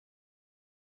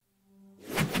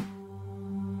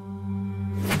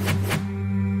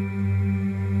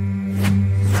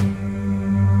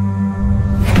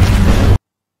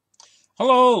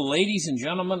Hello, ladies and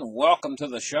gentlemen. Welcome to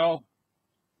the show.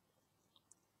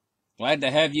 Glad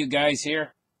to have you guys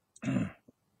here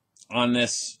on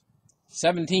this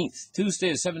 17th, Tuesday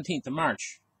the 17th of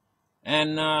March.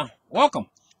 And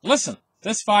welcome. Listen,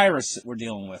 this virus that we're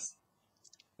dealing with,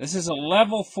 this is a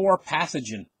level 4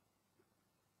 pathogen.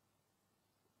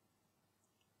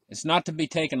 It's not to be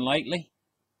taken lightly.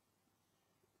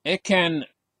 It can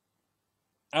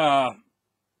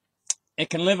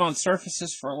live on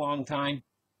surfaces for a long time.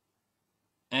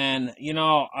 And, you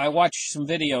know, I watched some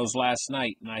videos last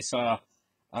night, and I saw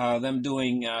them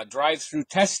doing drive-through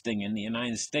testing in the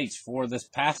United States for this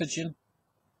pathogen.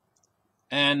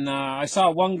 And I saw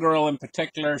one girl in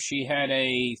particular. She had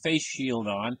a face shield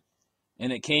on,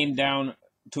 and it came down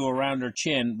to around her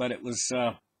chin, but it was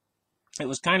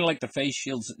kind of like the face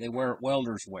shields that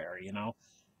welders wear, you know.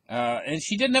 And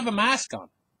she didn't have a mask on.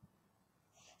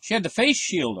 She had the face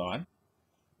shield on.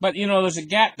 But, you know, there's a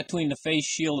gap between the face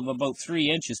shield of about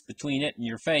 3 inches between it and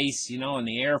your face, you know, and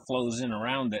the air flows in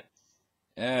around it.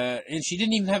 And she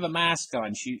didn't even have a mask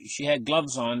on. She had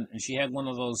gloves on, and she had one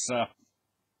of those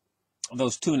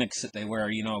tunics that they wear,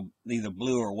 you know, either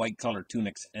blue or white colored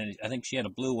tunics. And I think she had a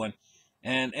blue one.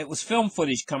 And it was film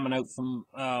footage coming out from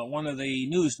one of the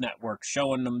news networks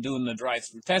showing them doing the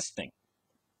drive-through testing.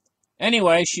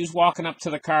 Anyway, she was walking up to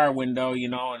the car window, you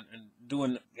know, and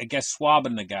doing, I guess,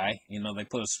 swabbing the guy. You know, they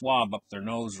put a swab up their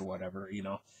nose or whatever, you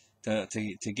know, to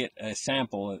get a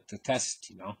sample to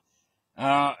test, you know.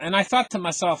 And I thought to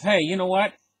myself, hey, you know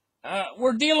what?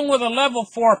 We're dealing with a level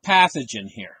 4 pathogen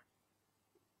here.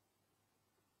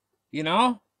 You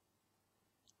know?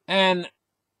 And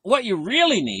what you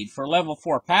really need for a level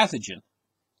 4 pathogen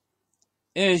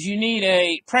is you need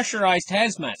a pressurized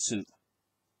hazmat suit,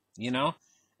 you know?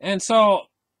 And so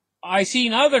I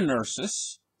seen other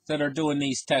nurses that are doing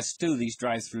these tests too, these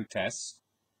drive-through tests,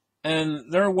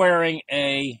 and they're wearing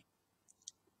an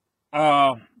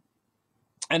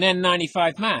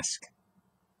N95 mask.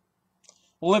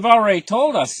 Well, they've already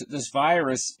told us that this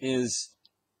virus is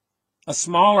a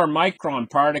smaller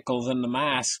micron particle than the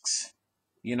masks,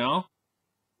 you know?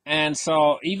 And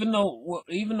so even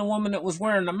the woman that was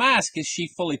wearing the mask, is she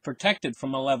fully protected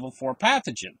from a level 4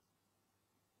 pathogen?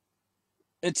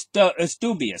 It's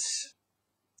dubious.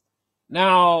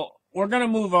 Now, we're going to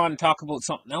move on and talk about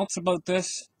something else about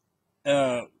this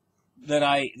that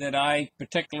I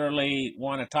particularly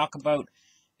want to talk about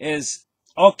is,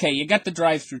 okay, you got the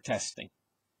drive-through testing.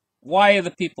 Why are the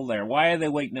people there? Why are they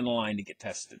waiting in a line to get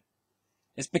tested?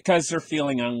 It's because they're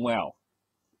feeling unwell.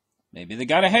 Maybe they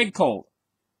got a head cold.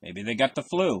 Maybe they got the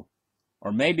flu.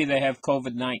 Or maybe they have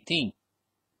COVID-19.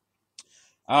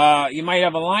 You might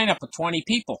have a lineup of 20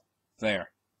 people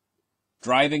there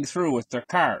driving through with their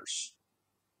cars.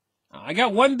 I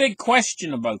got one big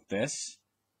question about this,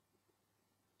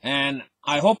 and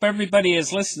I hope everybody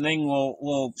is listening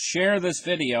will share this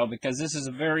video, because this is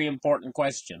a very important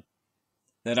question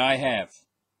that I have.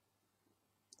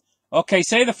 Okay,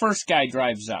 say the first guy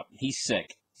drives up. He's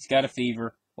sick. He's got a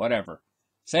fever, whatever.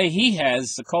 Say he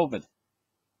has the COVID.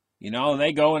 You know,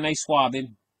 they go and they swab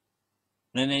him,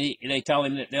 and they tell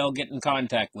him that they'll get in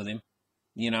contact with him,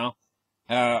 you know,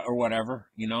 or whatever.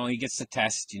 You know, he gets the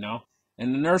test, you know.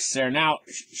 And the nurse there, now,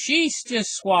 she's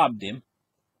just swabbed him.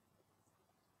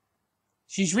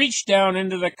 She's reached down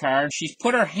into the car, and she's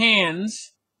put her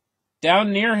hands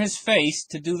down near his face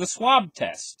to do the swab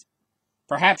test.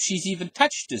 Perhaps she's even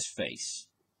touched his face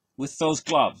with those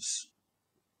gloves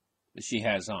that she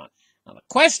has on. Now, the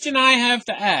question I have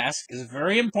to ask is a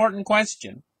very important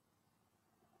question.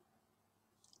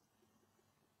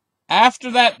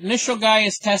 After that initial guy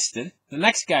is tested, the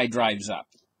next guy drives up,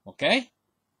 okay?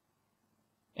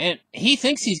 And he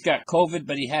thinks he's got COVID,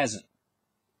 but he hasn't.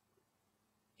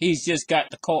 He's just got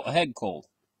the head cold.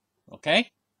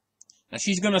 Okay? Now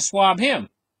she's going to swab him.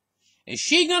 Is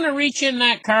she going to reach in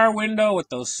that car window with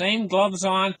those same gloves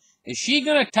on? Is she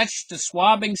going to touch the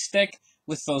swabbing stick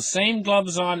with those same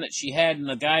gloves on that she had in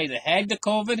the guy that had the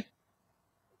COVID?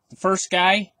 The first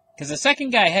guy? Because the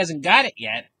second guy hasn't got it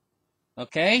yet.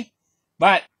 Okay?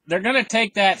 But they're going to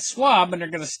take that swab and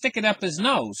they're going to stick it up his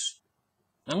nose.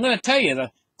 I'm going to tell you,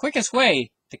 the quickest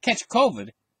way to catch COVID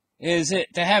is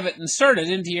to have it inserted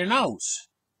into your nose.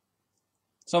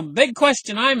 So the big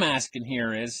question I'm asking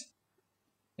here is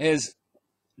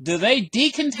do they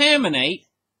decontaminate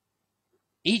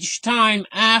each time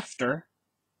after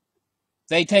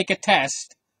they take a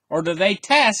test, or do they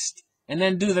test and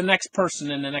then do the next person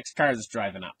in the next car that's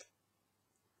driving up?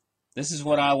 This is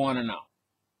what I want to know.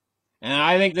 And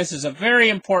I think this is a very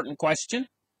important question.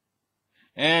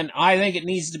 And I think it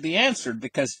needs to be answered,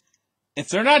 because if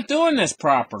they're not doing this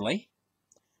properly,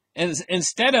 And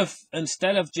instead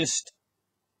of just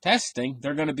testing,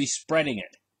 they're going to be spreading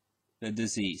it, the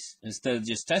disease, instead of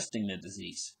just testing the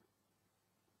disease.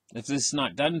 If this is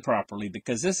not done properly,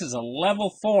 because this is a level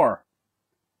 4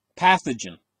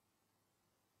 pathogen.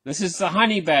 This is the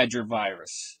honey badger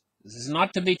virus. This is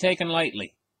not to be taken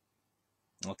lightly.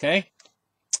 Okay?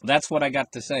 That's what I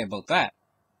got to say about that.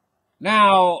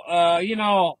 Now, you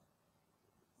know,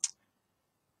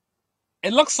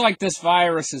 it looks like this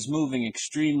virus is moving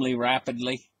extremely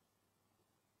rapidly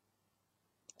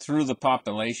through the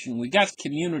population. We got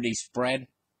community spread.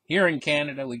 Here in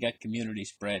Canada, we got community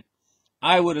spread.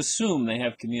 I would assume they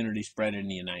have community spread in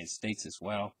the United States as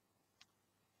well.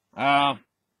 The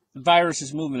virus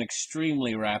is moving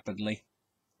extremely rapidly.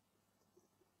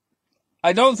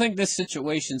 I don't think this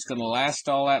situation is going to last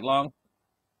all that long.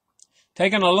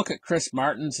 Taking a look at Chris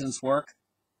Martinson's work,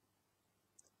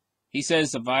 he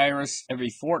says the virus every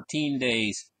 14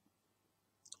 days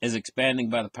is expanding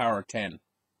by the power of 10.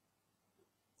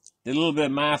 Did a little bit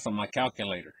of math on my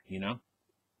calculator, you know.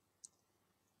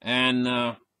 And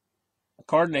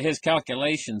according to his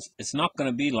calculations, it's not going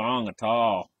to be long at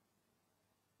all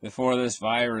before this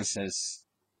virus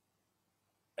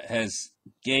has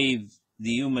gave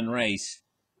the human race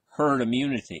herd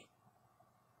immunity.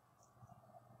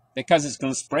 Because it's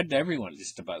going to spread to everyone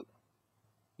just about.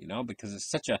 You know, because it's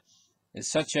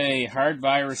such a hard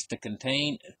virus to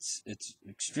contain. It's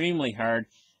extremely hard.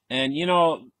 And you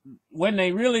know, when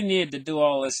they really needed to do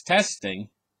all this testing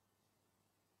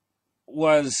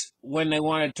was when they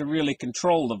wanted to really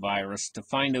control the virus, to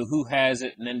find out who has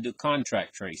it and then do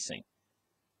contact tracing.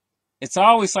 It's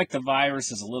always like the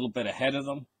virus is a little bit ahead of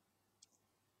them.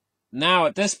 Now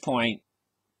at this point,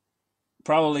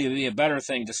 probably would be a better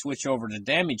thing to switch over to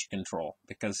damage control,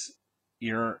 because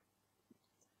you're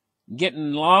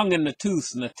getting long in the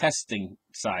tooth in the testing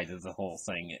side of the whole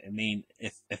thing. I mean,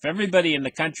 if everybody in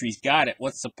the country's got it,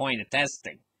 what's the point of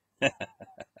testing?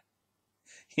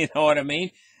 You know what I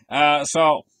mean?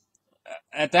 So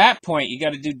at that point, you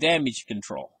got to do damage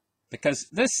control, because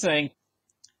this thing,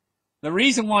 the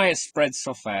reason why it spreads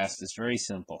so fast is very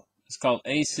simple. It's called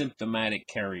asymptomatic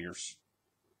carriers.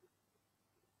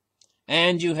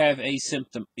 And you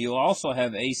also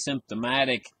have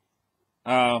asymptomatic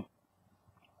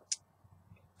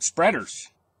spreaders.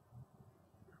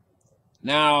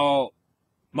 Now,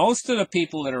 most of the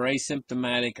people that are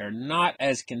asymptomatic are not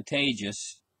as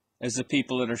contagious as the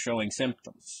people that are showing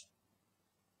symptoms,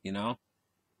 you know.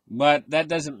 But that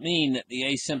doesn't mean that the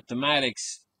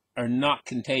asymptomatics are not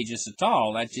contagious at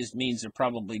all. That just means they're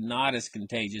probably not as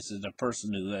contagious as a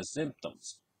person who has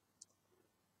symptoms,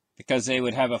 because they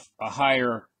would have a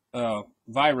higher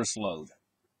virus load,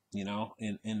 you know,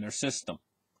 in their system.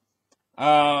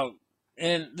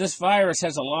 And this virus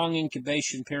has a long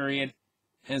incubation period.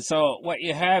 And so what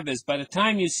you have is, by the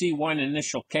time you see one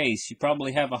initial case, you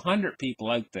probably have 100 people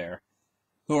out there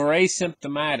who are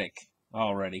asymptomatic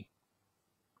already.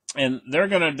 And they're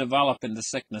going to develop into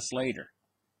sickness later,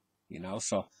 you know.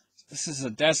 So this is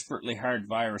a desperately hard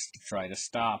virus to try to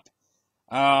stop.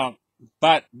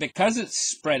 But because it's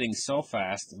spreading so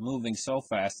fast and moving so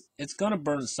fast, it's going to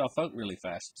burn itself out really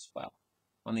fast as well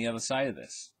on the other side of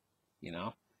this, you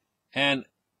know. And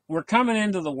we're coming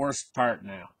into the worst part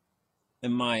now,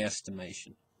 in my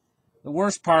estimation. The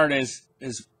worst part is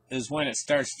when it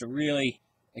starts to really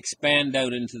expand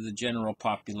out into the general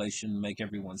population and make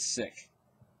everyone sick,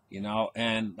 you know,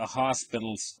 and the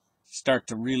hospitals start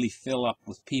to really fill up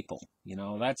with people, you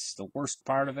know. That's the worst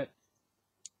part of it.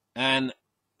 And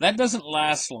that doesn't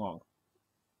last long.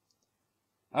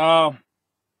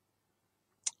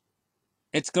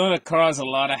 It's going to cause a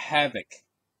lot of havoc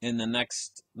in the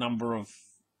next number of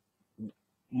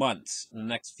months, in the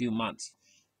next few months.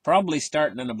 Probably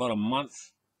starting in about a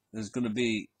month, there's going to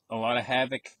be a lot of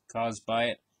havoc caused by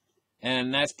it.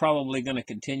 And that's probably going to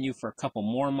continue for a couple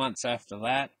more months after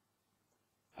that.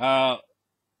 I'll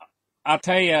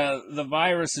tell you, the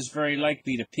virus is very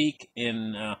likely to peak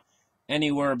in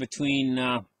anywhere between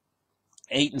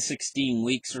 8 and 16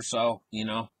 weeks or so, you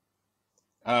know,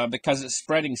 because it's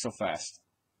spreading so fast.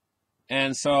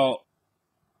 And so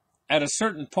at a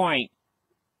certain point,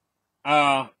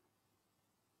 the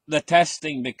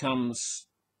testing becomes,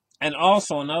 and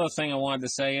also another thing I wanted to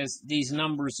say is these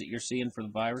numbers that you're seeing for the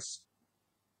virus,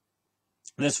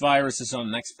 this virus is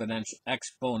on an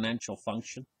exponential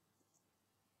function.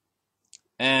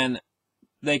 And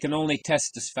they can only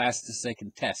test as fast as they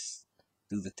can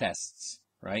do the tests,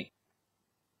 right?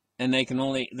 And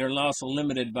they're also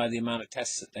limited by the amount of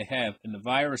tests that they have, and the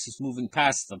virus is moving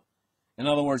past them. In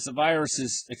other words, the virus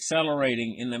is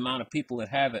accelerating in the amount of people that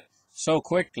have it so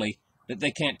quickly that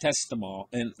they can't test them all.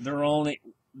 And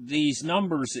these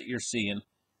numbers that you're seeing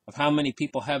of how many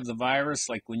people have the virus,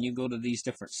 like when you go to these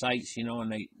different sites, you know,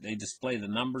 and they display the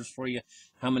numbers for you,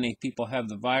 how many people have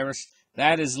the virus,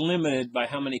 that is limited by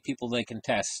how many people they can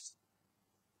test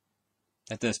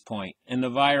at this point. And the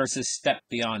virus is stepped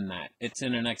beyond that. It's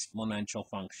in an exponential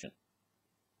function.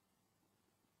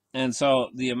 And so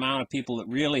the amount of people that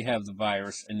really have the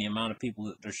virus and the amount of people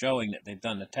that they're showing that they've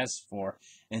done the tests for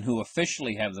and who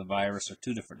officially have the virus are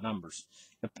two different numbers.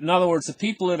 In other words, the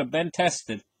people that have been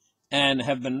tested and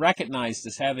have been recognized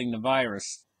as having the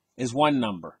virus is one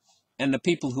number. And the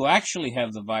people who actually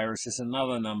have the virus is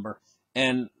another number.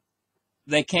 And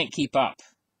they can't keep up.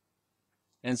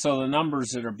 And so the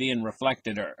numbers that are being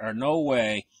reflected are no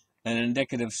way an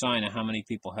indicative sign of how many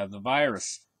people have the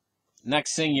virus.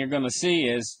 Next thing you're going to see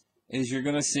is you're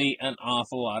going to see an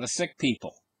awful lot of sick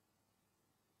people.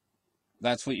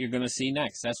 That's what you're going to see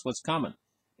next. That's what's coming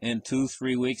in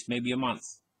 2-3 weeks, maybe a month.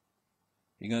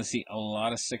 You're going to see a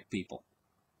lot of sick people.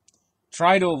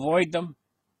 Try to avoid them.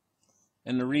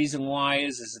 And the reason why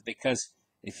is because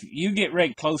if you get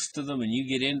right close to them and you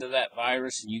get into that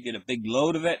virus and you get a big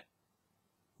load of it,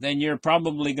 then you're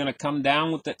probably going to come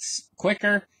down with it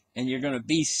quicker and you're going to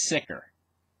be sicker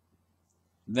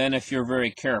than if you're very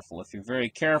careful. If you're very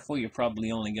careful, you're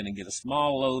probably only going to get a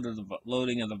small load of the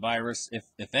loading of the virus,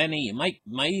 if any. You might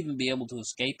even be able to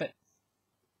escape it,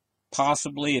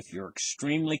 possibly if you're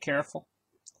extremely careful.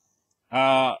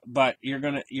 But you're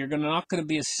not going to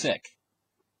be as sick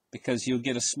because you'll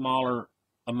get a smaller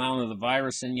amount of the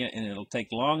virus in you, and it'll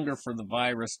take longer for the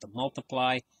virus to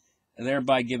multiply,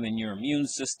 thereby giving your immune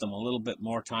system a little bit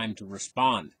more time to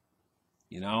respond.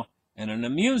 You know, and an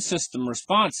immune system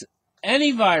response.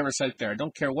 Any virus out there, I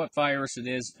don't care what virus it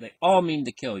is, they all mean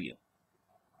to kill you.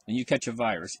 And you catch a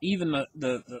virus, even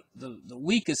the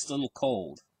weakest little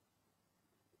cold.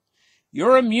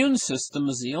 Your immune system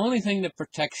is the only thing that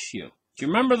protects you. Do you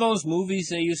remember those movies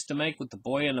they used to make with the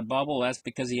boy in the bubble? That's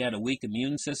because he had a weak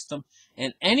immune system.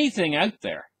 And anything out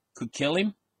there could kill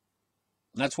him.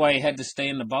 That's why he had to stay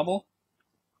in the bubble.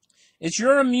 It's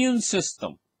your immune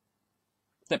system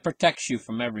that protects you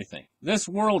from everything. This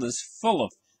world is full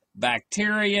of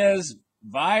bacteria,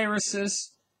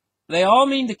 viruses. They all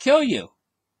mean to kill you.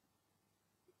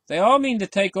 They all mean to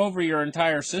take over your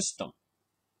entire system.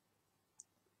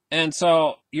 And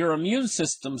so your immune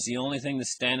system's the only thing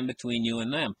that's standing between you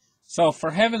and them. So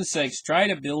for heaven's sakes, try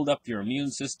to build up your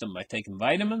immune system by taking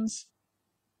vitamins.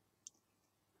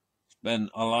 There's been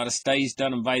a lot of studies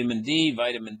done on vitamin D.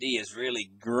 Vitamin D is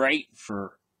really great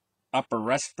for upper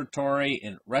respiratory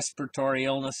and respiratory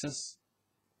illnesses.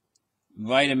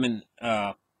 Vitamin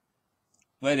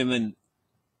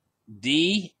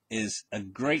D is a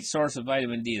great source of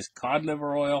vitamin D is cod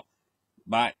liver oil,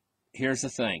 but here's the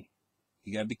thing.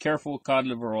 You got to be careful with cod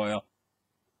liver oil.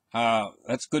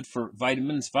 That's good for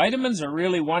vitamins. Vitamins are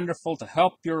really wonderful to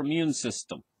help your immune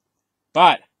system.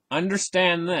 But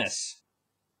understand this.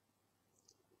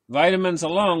 Vitamins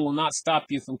alone will not stop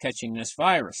you from catching this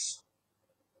virus.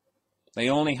 They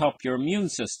only help your immune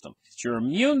system. It's your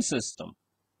immune system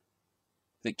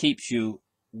that keeps you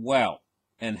well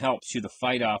and helps you to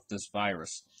fight off this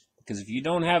virus. Because if you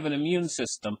don't have an immune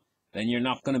system, then you're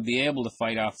not going to be able to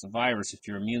fight off the virus if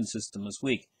your immune system is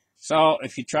weak. So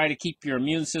if you try to keep your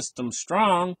immune system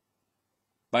strong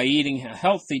by eating a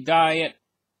healthy diet,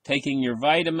 taking your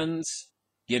vitamins,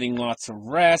 getting lots of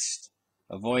rest,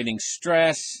 avoiding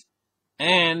stress,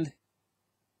 and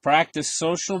practice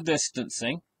social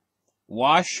distancing,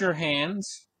 wash your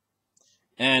hands,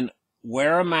 and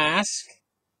wear a mask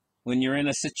when you're in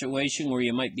a situation where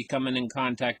you might be coming in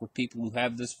contact with people who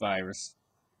have this virus.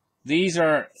 These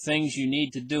are things you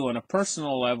need to do on a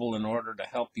personal level in order to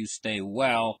help you stay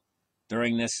well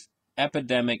during this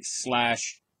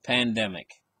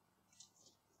epidemic/pandemic.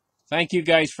 Thank you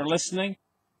guys for listening.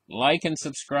 Like and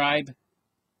subscribe.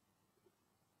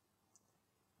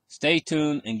 Stay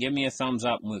tuned and give me a thumbs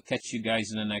up, and we'll catch you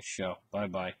guys in the next show.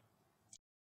 Bye-bye.